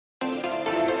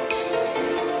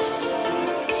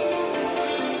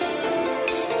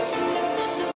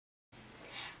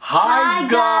Hi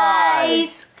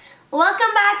guys!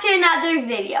 Welcome back to another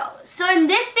video. So in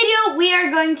this video we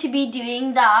are going to be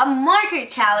doing the marker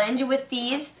challenge with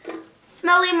these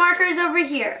smelly markers over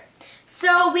here.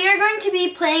 So we are going to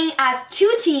be playing as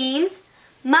two teams,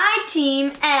 my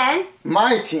team and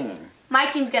my team. My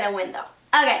team's gonna win though.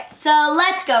 Okay, so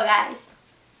let's go guys.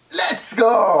 Let's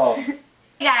go!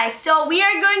 Guys, so we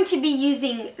are going to be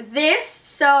using this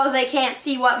so they can't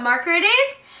see what marker it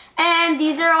is. And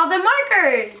these are all the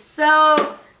markers.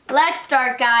 So let's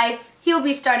start, guys. He'll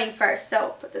be starting first,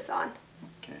 so put this on.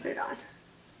 Okay. Put it on.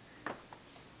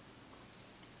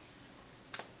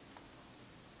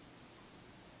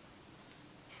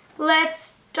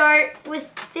 Let's start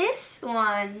with this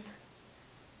one.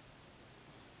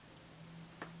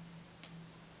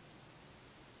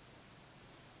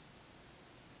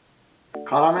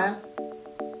 Caramel?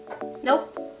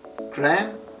 Nope.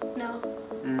 Crème? No.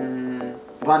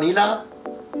 Vanilla?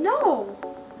 No.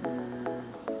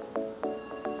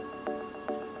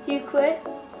 You quit?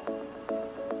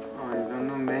 I don't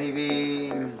know,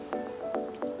 maybe...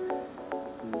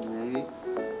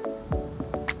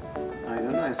 I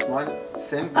don't know, it's small,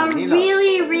 same vanilla. A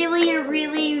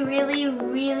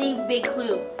really big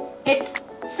clue. It's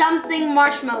something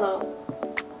marshmallow.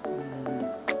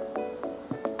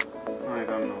 I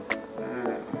don't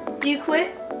know. Do you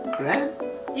quit? Crème?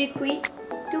 Do you quit?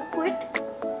 Do you quit?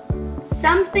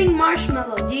 Something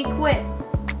marshmallow. Do you quit?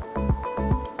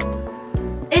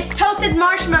 It's toasted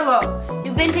marshmallow.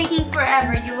 You've been taking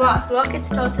forever. You lost. Look, it's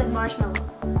toasted marshmallow.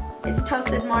 It's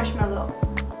toasted marshmallow.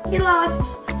 You lost.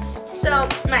 So,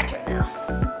 my turn now.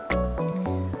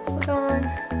 Hold on.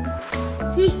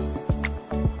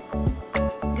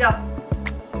 Go.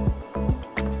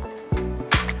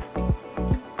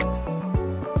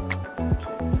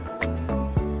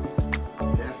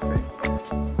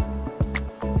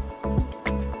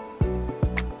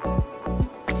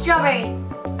 Strawberry.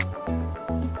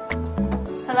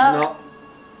 Hello? No.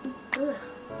 Ugh,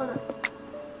 hold on.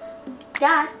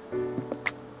 Dad?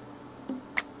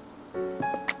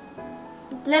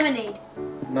 Lemonade.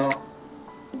 No.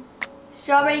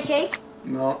 Strawberry cake?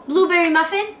 No. Blueberry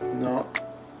muffin? No.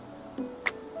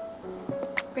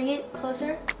 Bring it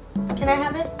closer. Can I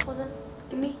have it? Hold on.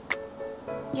 Give me.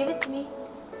 Give it to me.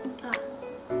 Ah.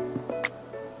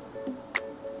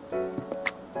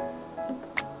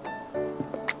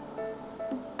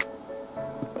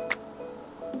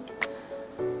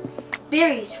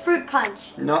 Berries, fruit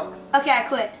punch. No. Okay, I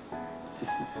quit.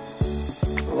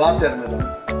 Watermelon.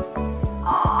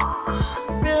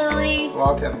 Oh, really?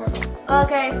 Watermelon.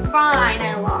 Okay, fine,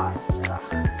 I lost.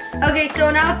 Ugh. Okay, so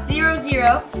now it's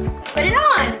 0-0. Put it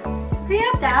on. Hurry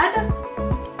up, Dad.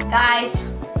 Guys.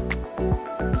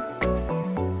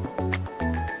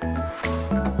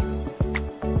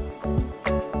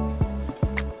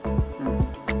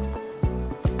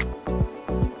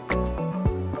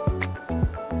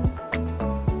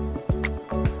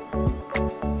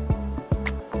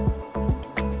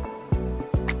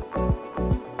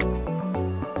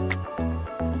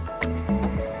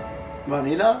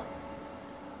 Vanilla?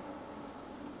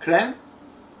 Crème?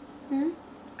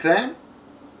 Crème?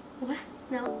 What?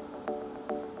 No.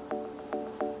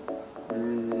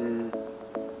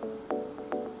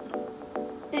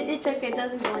 It's okay, it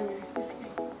doesn't go in there. It's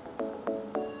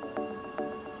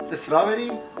okay. Strawberry?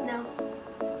 No.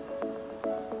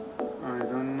 I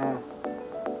don't know.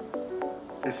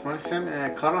 It smells same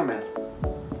caramel.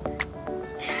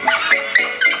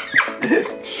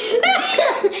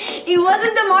 It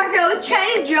wasn't the marker, I was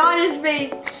trying to draw on his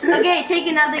face. Okay, take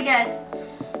another guess.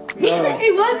 No.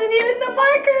 It wasn't even the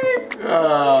markers.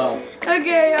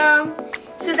 Okay,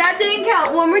 so that didn't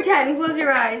count. One more time, close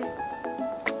your eyes.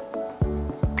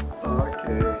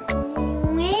 Okay.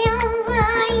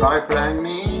 Try playing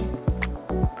me.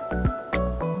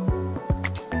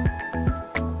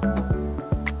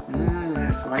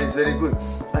 This one is very good.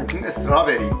 I think a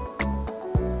strawberry.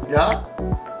 Yeah?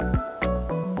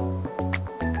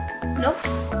 Nope.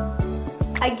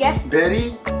 I guessed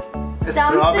Berry?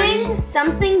 Strawberry?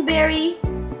 something berry.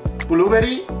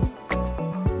 Blueberry?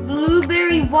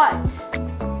 Blueberry what?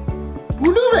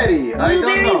 Blueberry? I don't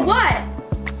Blueberry know. what?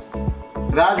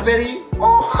 Raspberry?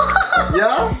 Oh.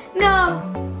 Yeah? No.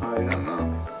 I don't know.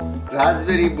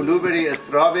 Raspberry, blueberry,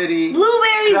 strawberry.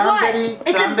 Blueberry cranberry,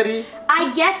 what? Cranberry.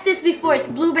 I guessed this before. It's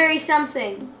blueberry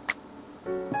something.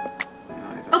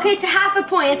 Okay, it's a half a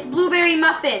point. It's blueberry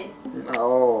muffin.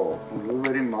 Oh,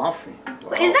 blueberry muffin.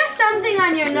 Wow. Is that something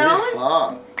on your nose?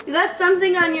 Hard. You got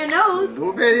something on your nose?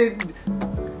 Blueberry.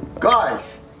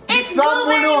 Guys, It's not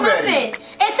blueberry blueberry. muffin.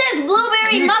 It's It says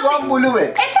blueberry This muffin. one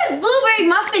blueberry. It says blueberry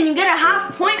muffin. You get a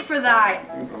half point for that.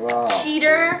 Wow.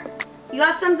 Cheater. You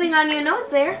got something on your nose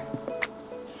there.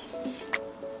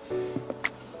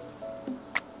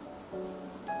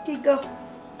 Okay, go.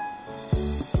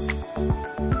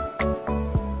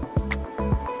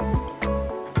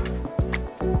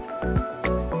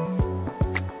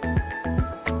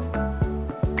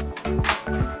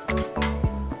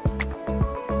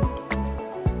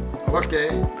 Okay.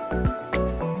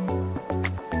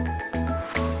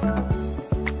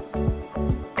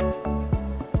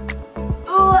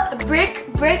 Ooh, brick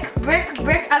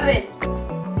oven.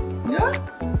 Yeah?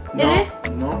 It is?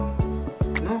 No.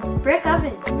 No. Brick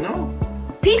oven. No.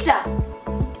 Pizza.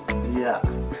 Yeah.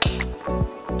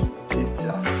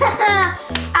 Pizza.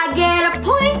 I get a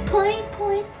point.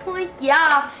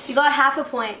 Yeah, you got half a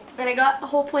point, and I got a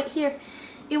whole point here.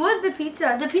 It was the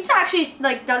pizza. The pizza actually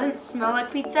like doesn't smell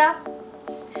like pizza.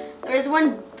 There is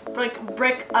one like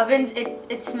brick ovens.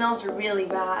 It smells really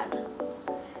bad.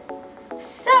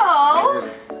 So,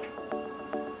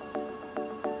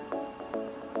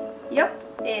 yep,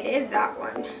 it is that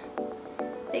one.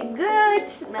 The good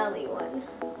smelly one.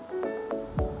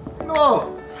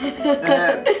 No.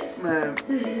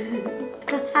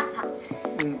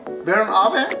 Burn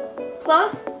oven?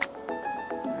 Close.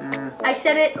 I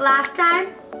said it last time.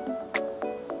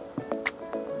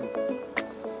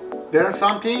 Burn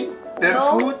something? Burn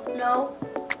No. food? No.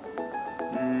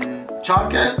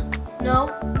 Charcoal? No.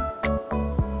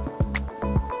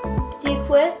 Do you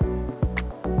quit?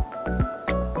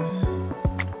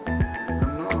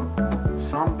 No.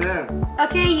 Some burn.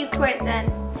 Okay, you quit then.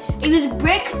 It was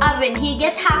brick oven. He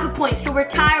gets half a point, so we're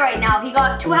tied right now. He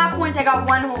got 2 half points, I got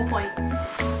 1 whole point.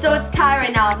 So it's tied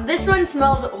right now. This one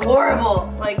smells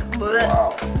horrible. Like, bleh.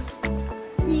 Wow.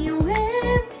 You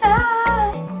and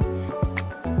I,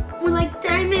 we're like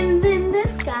diamonds in the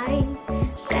sky.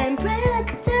 Shine bright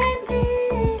like a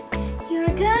diamond. You're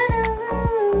gonna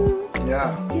lose. Yeah.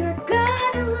 You're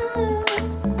gonna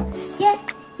lose. Yeah,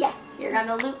 yeah, you're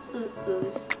gonna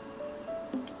lose.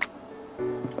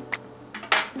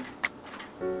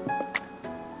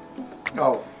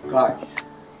 Oh, guys,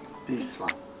 this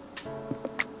one.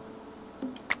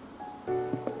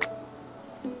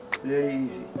 Very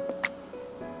easy.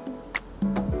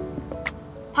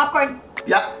 Popcorn.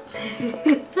 Yeah.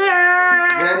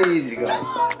 Very easy, guys.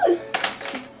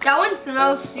 That one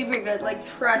smells super good, like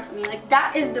trust me. Like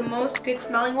that is the most good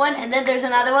smelling one. And then there's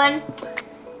another one,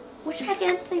 which I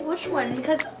can't say which one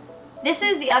because this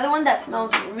is the other one that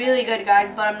smells really good,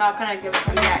 guys, but I'm not gonna give it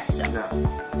to you yet, so. No.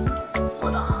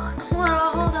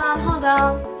 Hold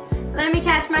on. Let me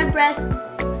catch my breath.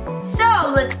 So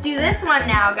let's do this one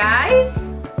now, guys.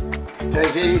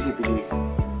 Take it easy, please.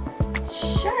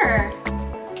 Sure.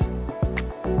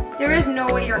 There is no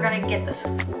way you're gonna get this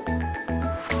full.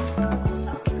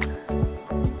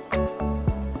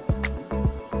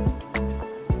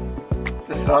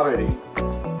 Strawberry.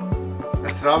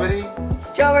 Strawberry?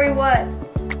 Strawberry what?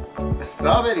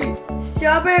 Strawberry.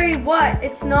 Strawberry what?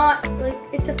 It's not like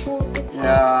it's a full. It's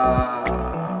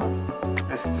Yeah.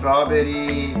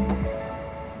 Strawberry.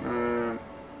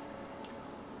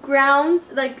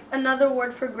 grounds. Like another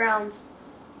word for grounds.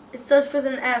 It starts with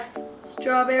an F.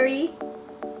 Strawberry.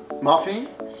 Muffin?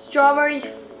 Strawberry.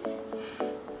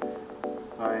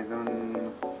 I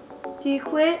don't. Do you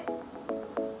quit?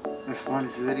 This one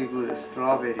is very good.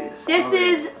 Strawberry. This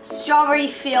is Strawberry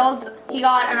Fields. He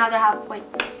got another half point.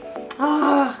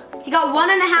 Ah, he got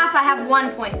 1.5. I have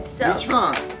 1 point. So. Which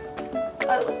one?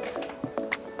 Oh, it was this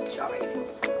one. Strawberry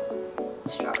Fields.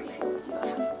 Strawberry Fields. You got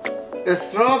half.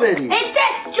 Strawberry. It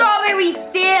says Strawberry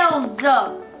Fields.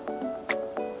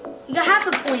 You got half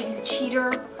a point, you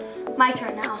cheater. My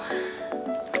turn now.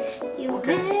 You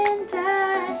Okay. and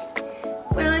I,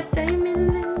 we're like diamonds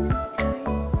in the sky.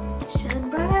 Shine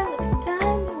bright like a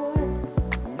diamond.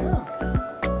 Yeah.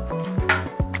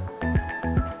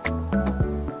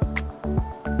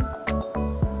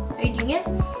 Are you doing it?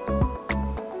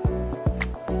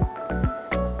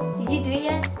 Did you do it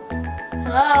yet?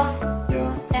 Hello?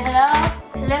 Yeah. Hello?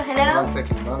 Hello? Hello? 1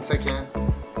 second. 1 second.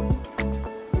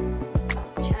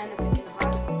 Trying to pick it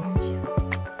hard.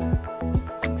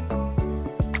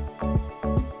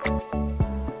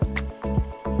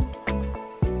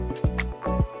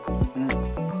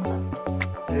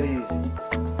 Very easy.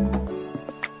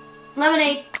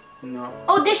 Lemonade. No.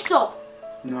 Oh, dish soap.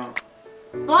 No.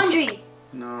 Laundry.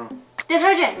 No.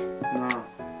 Detergent. No.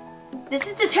 This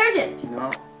is detergent.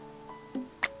 No.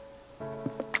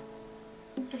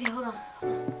 Okay, hold on.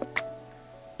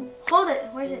 Hold it.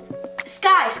 Where's it?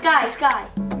 Sky. Sky.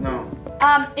 No.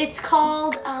 It's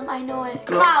called, I know it.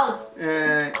 Clouds.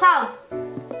 Clouds.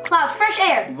 Clouds, fresh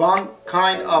air. One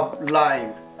kind of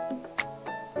lime.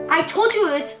 I told you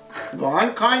it's...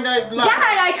 One kind of lime.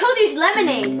 Dad, I told you it's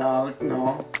lemonade. No,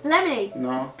 no, Lemonade.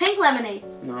 no, Pink lemonade.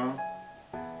 no,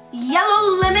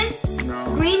 Yellow lemon. no,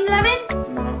 Green lemon.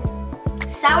 no,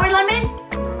 Sour lemon.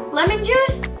 no, Lemon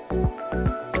juice.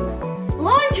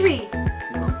 Laundry.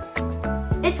 no,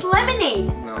 It's lemonade.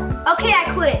 no. Okay,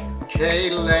 I quit.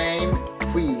 K lame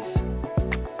quiz.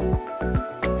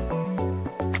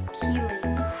 Key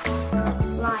lame.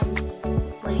 Lime.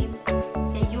 Lame.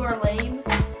 Yeah, you are lame.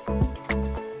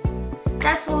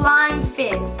 That's lime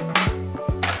fizz.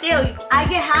 Still, I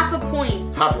get half a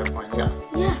point. Half a point, yeah.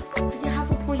 Yeah, I get half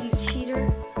a point, you cheater.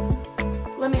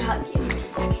 Let me hug you for a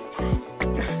second, Dad.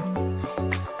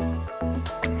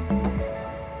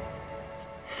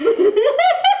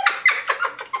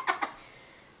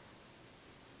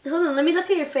 Hold on, let me look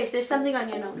at your face. There's something on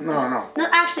your nose. No, no. No,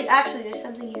 actually, there's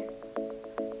something here.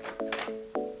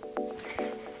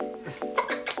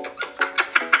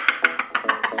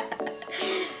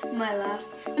 My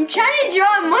laughs. I'm trying to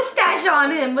draw a mustache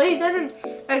on him, but he doesn't.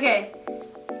 Okay.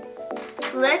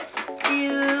 Let's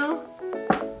do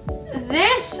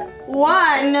this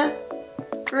one.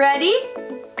 Ready?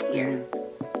 Here.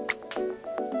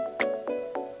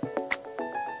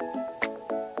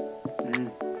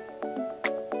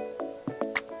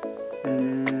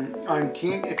 I'm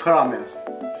team caramel.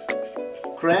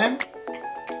 Cream?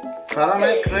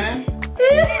 Caramel cream?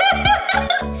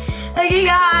 Okay,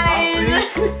 guys.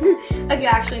 Okay,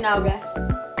 actually, now guess.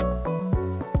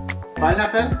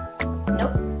 Pineapple?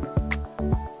 Nope.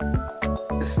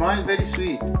 It smells very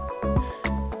sweet.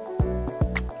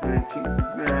 I think,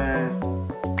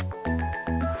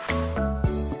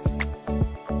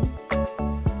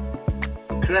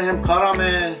 cream,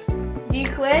 caramel, Do you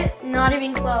quit? Not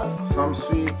even close. some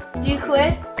sweet. Do you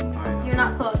quit? I know. You're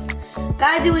not close.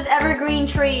 Guys, it was evergreen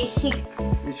tree.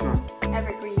 Which one?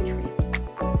 Evergreen tree.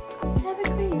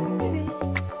 Evergreen tree.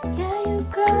 Yeah, you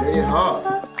go. Very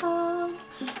hard.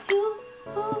 You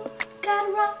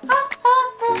got rock.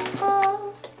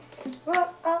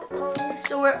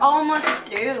 So we're almost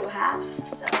through half.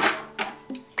 So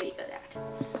here you go, Dad.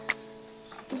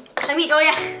 I mean, oh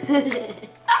yeah.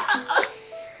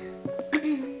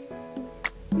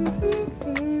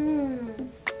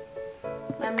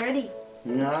 I'm ready.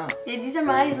 Yeah. Yeah, these are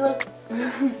my eyes, look.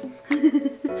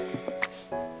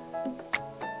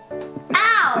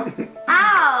 Ow!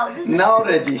 Ow! This is Now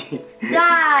ready.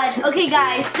 Dad. Okay,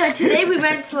 guys, so today we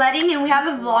went sledding and we have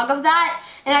a vlog of that.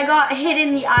 And I got hit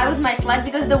in the eye with my sled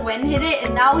because the wind hit it,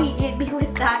 and now he hit me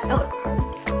with that. Oh.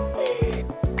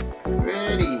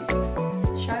 Very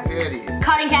easy. Sharp. Very easy.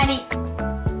 Cotton candy.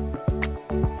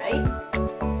 Right?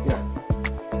 Yeah.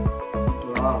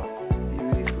 Wow.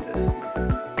 Beautiful.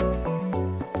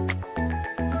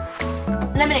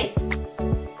 Lemonade.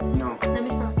 No. Let me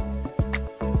smell.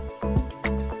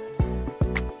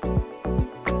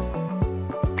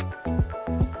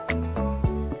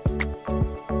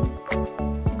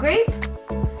 Grape?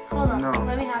 Hold on. No.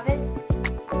 Let me have it.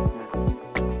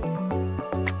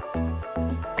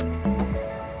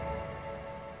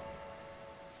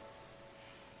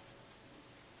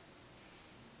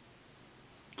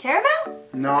 Caramel?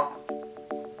 No.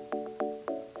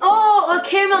 Oh, a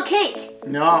caramel cake.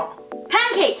 No.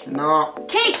 Pancake. No.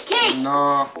 Cake, cake.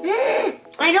 No.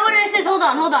 I know what this is. Hold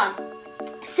on, hold on.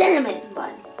 Cinnamon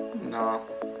bun. No.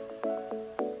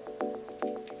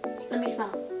 Let me smell.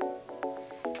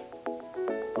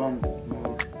 One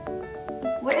more.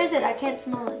 Where is it? I can't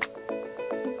smell it.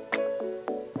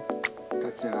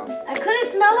 That's enough. I couldn't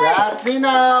smell it. That's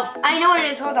enough. I know what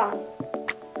it is. Hold on.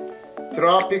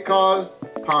 Tropical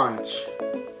punch.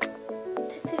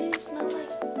 That didn't even smell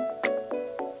like.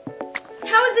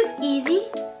 How is this easy?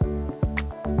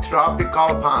 Tropical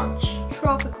punch.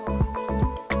 Tropical.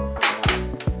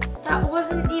 That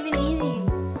wasn't even easy.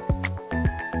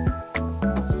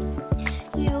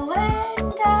 You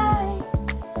and I.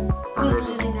 Who's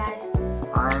losing, guys?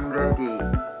 I'm ready.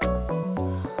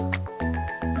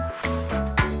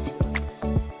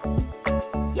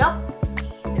 Yup.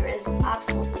 There is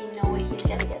absolutely no way he's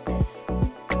gonna get this.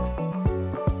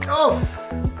 Oh!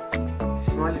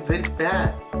 Smell very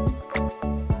bad.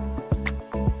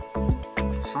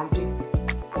 Something.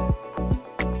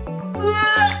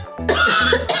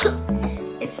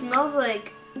 It smells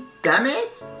like.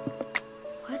 Damage?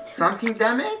 What? Something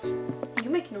damage? You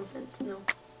make no sense, no.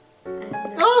 And,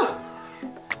 Oh!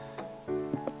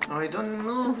 I don't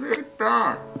know, very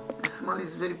bad. The smell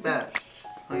is very bad.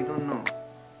 I don't know.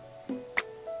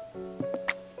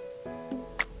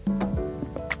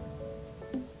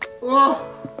 Oh!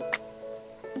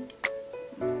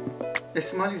 It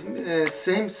smells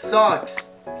same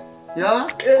socks. Yeah?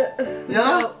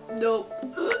 Yeah? No.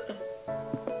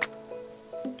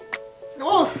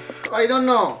 Oh, I don't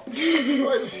know.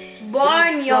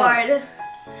 Barnyard.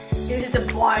 Here's the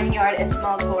barnyard. It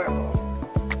smells horrible.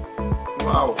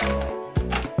 Wow.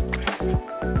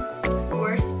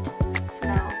 Worst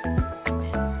smell.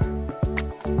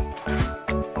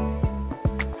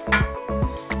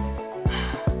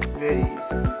 Very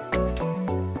easy.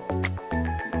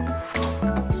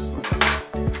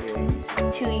 Very easy.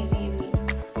 Too easy, you mean.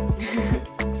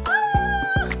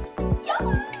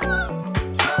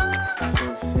 So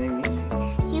same easy.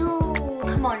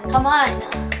 Come on.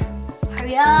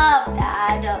 Hurry up,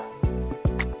 Dad.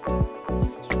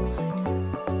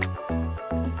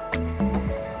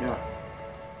 Yeah.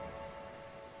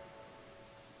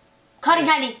 Cotton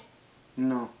candy.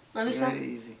 No. Let me smell.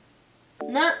 Very easy.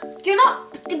 No, you're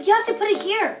not. You have to put it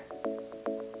here.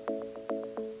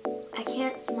 I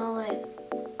can't smell it.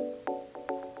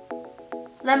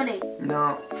 Lemonade.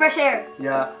 No. Fresh air.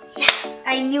 Yeah. Yes,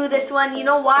 I knew this one. You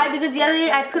know why? Because the other day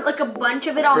I put like a bunch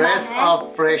of it on Press my hand.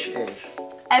 of fresh air.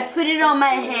 I put it on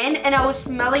my hand and I was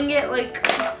smelling it like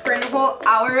for a whole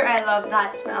hour. I love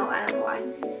that smell. I don't know why.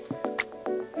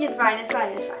 It's fine. It's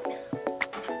fine. It's fine.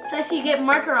 So I see you get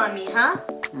marker on me, huh?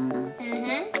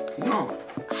 No.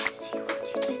 I see what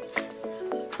you did. Yes.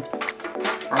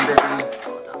 Under the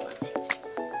Hold on. Let's see.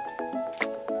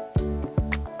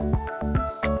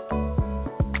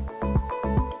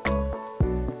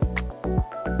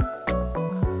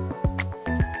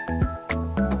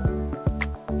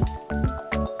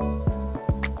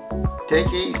 Take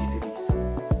it easy, please.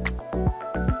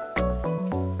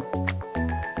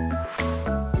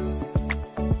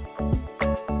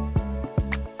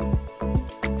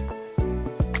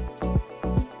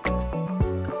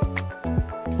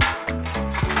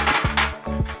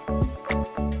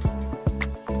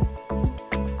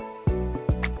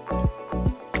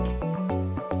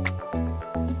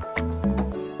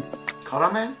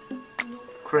 Caramel?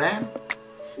 Cream?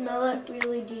 Smell it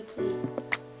really deeply.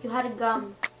 You had a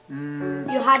gum.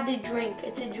 Mm, You had the drink.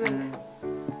 It's a drink.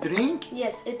 drink?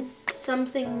 Yes, it's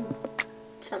something.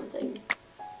 Something.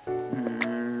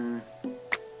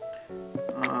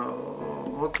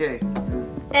 Okay.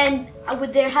 And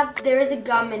there is a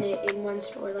gum in it in one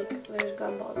store. Like there's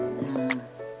gumballs on this.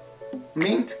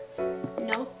 Mint?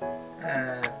 No.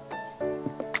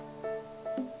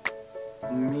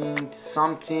 Mint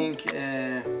something.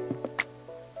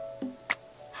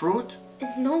 Fruit?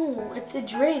 No, it's a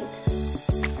drink.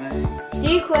 I Do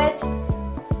you quit?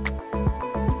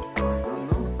 don't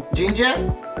know. Ginger?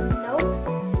 No.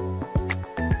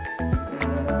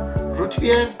 Root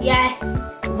beer? Yes.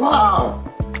 Wow!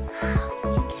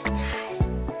 You get that.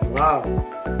 Wow.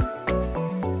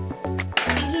 I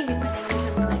think he's winning or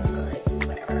something. But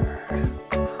whatever.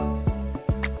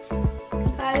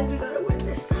 Guys, we gotta win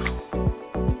this now.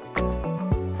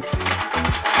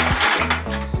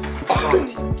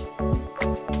 Something.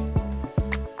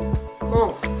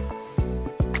 Oh.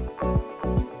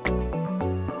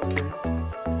 Okay.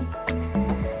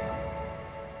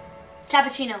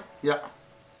 Cappuccino. Yeah.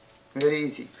 Very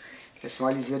easy. The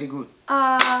smell is very good.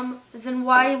 Then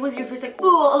why was your face like,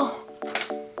 ugh?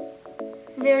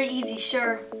 Very easy,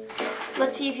 sure.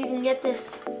 Let's see if you can get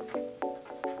this.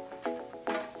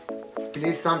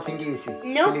 Please, something easy.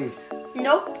 Nope. Please.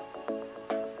 Nope.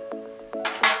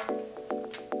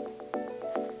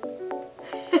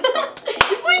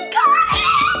 We got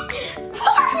it!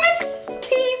 Pharmacist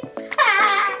team!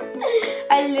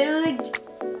 I literally...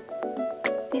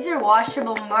 These are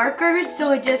washable markers,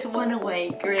 so it just went away.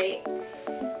 Great.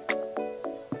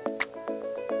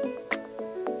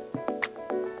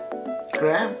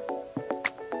 Cream?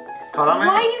 Caramel?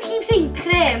 Why do you keep saying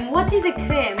creme? What is a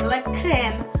creme? Like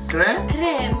creme. Cream?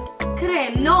 Creme.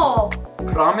 Creme. No.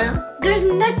 Caramel? There's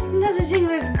nothing thing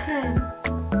as creme.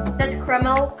 That's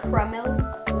caramel. Caramel.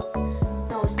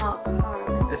 No, it's not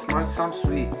caramel. It smells some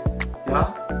sweet.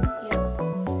 Yeah? Yeah.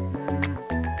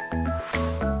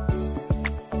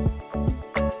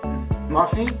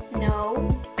 Muffin? No.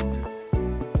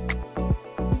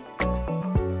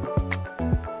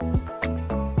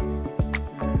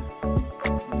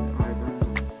 I don't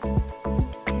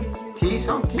know. Tea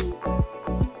something?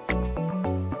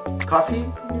 Coffee?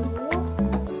 No.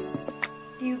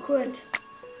 Do you quit?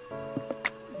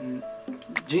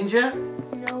 Ginger?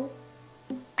 No.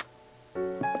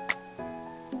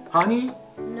 Honey?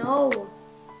 No.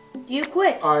 Do you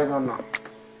quit? I don't know.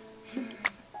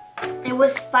 It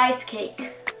was spice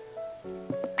cake.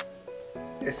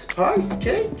 A spice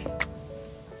cake?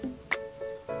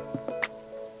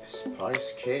 A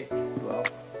spice cake? Wow.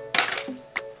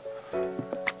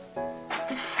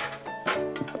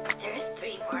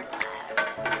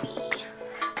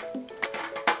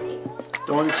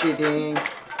 Don't cheating.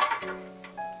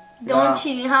 Don't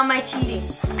cheating. How am I cheating?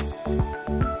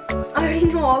 I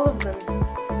already know all of them.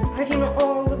 I already know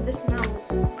all of the smells.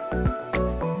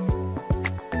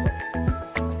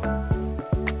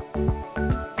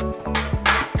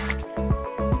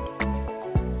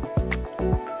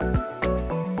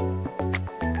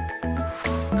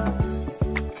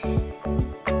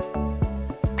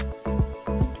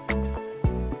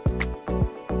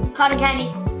 Cotton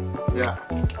candy. Yeah.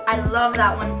 I love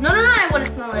that one. No, I want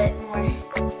to smell it more.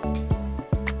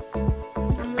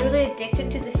 I'm literally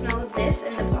addicted to the smell of this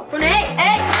and the popcorn.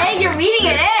 Hey, you're reading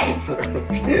it,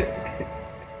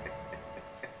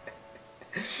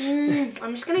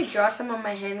 I'm just gonna draw some on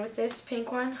my hand with this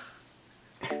pink one.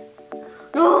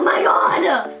 Oh my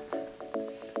god!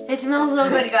 It smells so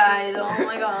good, guys. Oh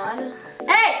my god.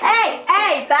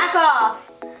 Hey, back off.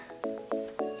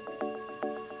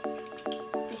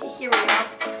 Okay, here we go.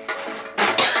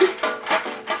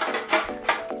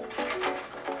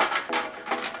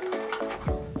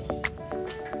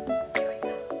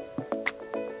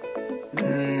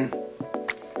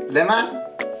 Lemon?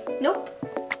 Nope.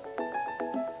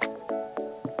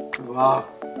 Wow.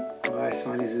 Wow, the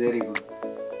smell is very good.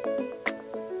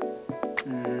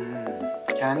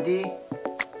 Candy?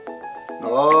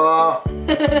 Oh.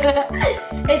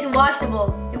 It's washable.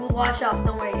 It will wash off.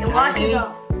 Don't worry. It washes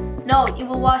off. No, it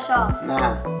will wash off.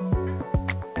 Nah.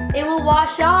 It will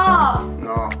wash off.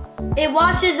 No. It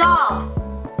washes off.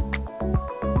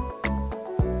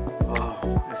 Oh,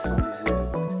 the smell is very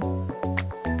good.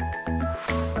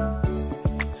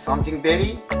 Something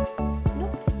berry?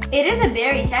 Nope. It is a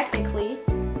berry technically.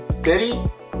 Berry?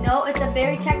 No, it's a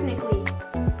berry technically.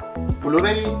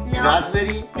 Blueberry? No.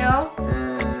 Raspberry? No.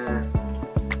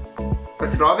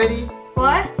 Strawberry?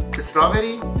 What?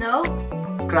 Strawberry? No.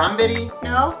 Cranberry?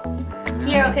 No.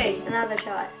 Here, okay, another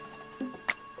shot.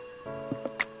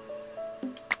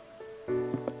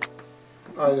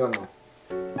 I don't know.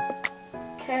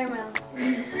 Caramel.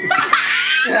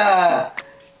 Yeah.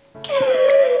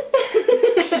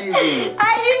 Cheating.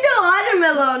 I did the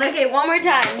watermelon. Okay, one more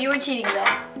time. You were cheating though.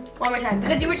 One more time.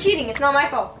 Because you were cheating. It's not my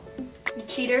fault. You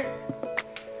cheater.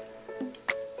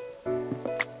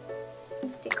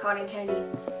 The cotton candy.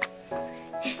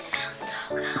 It smells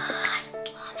so good.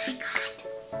 Oh my god.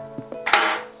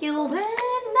 You and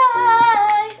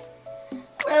I.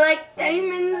 We're like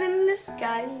diamonds in the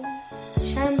sky.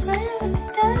 Shine bright like a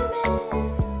diamond.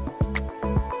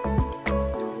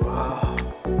 Wow.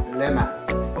 Lemon.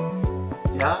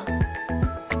 Yeah?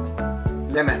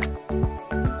 Lemon.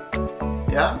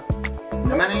 Yeah?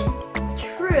 Lemonade?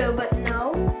 True, but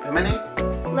no. Lemonade?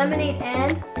 Lemonade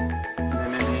and?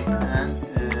 Lemonade and,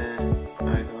 I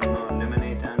don't know,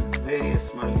 lemonade and very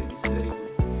small, it's very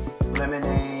good.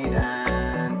 Lemonade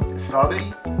and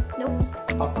strawberry? Nope.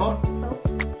 Popcorn? Nope.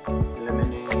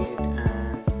 Lemonade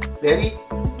and berry?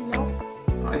 Nope.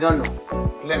 I don't know.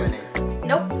 Lemonade.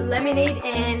 Nope. Lemonade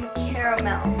and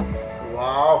caramel.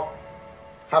 Wow.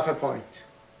 Half a point.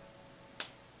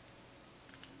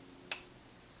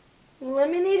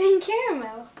 Lemonade and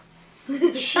caramel.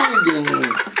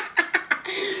 Cheating.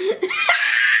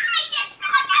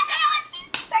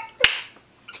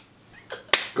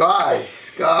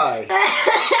 Guys.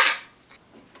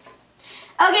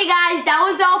 Okay guys, that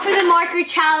was all for the marker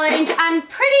challenge. I'm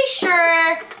pretty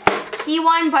sure he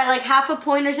won by like half a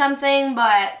point or something,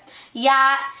 but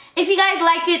yeah. If you guys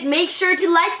liked it, make sure to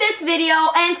like this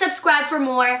video and subscribe for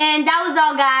more. And that was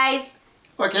all, guys.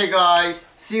 Okay guys,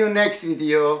 see you next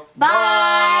video.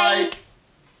 Bye.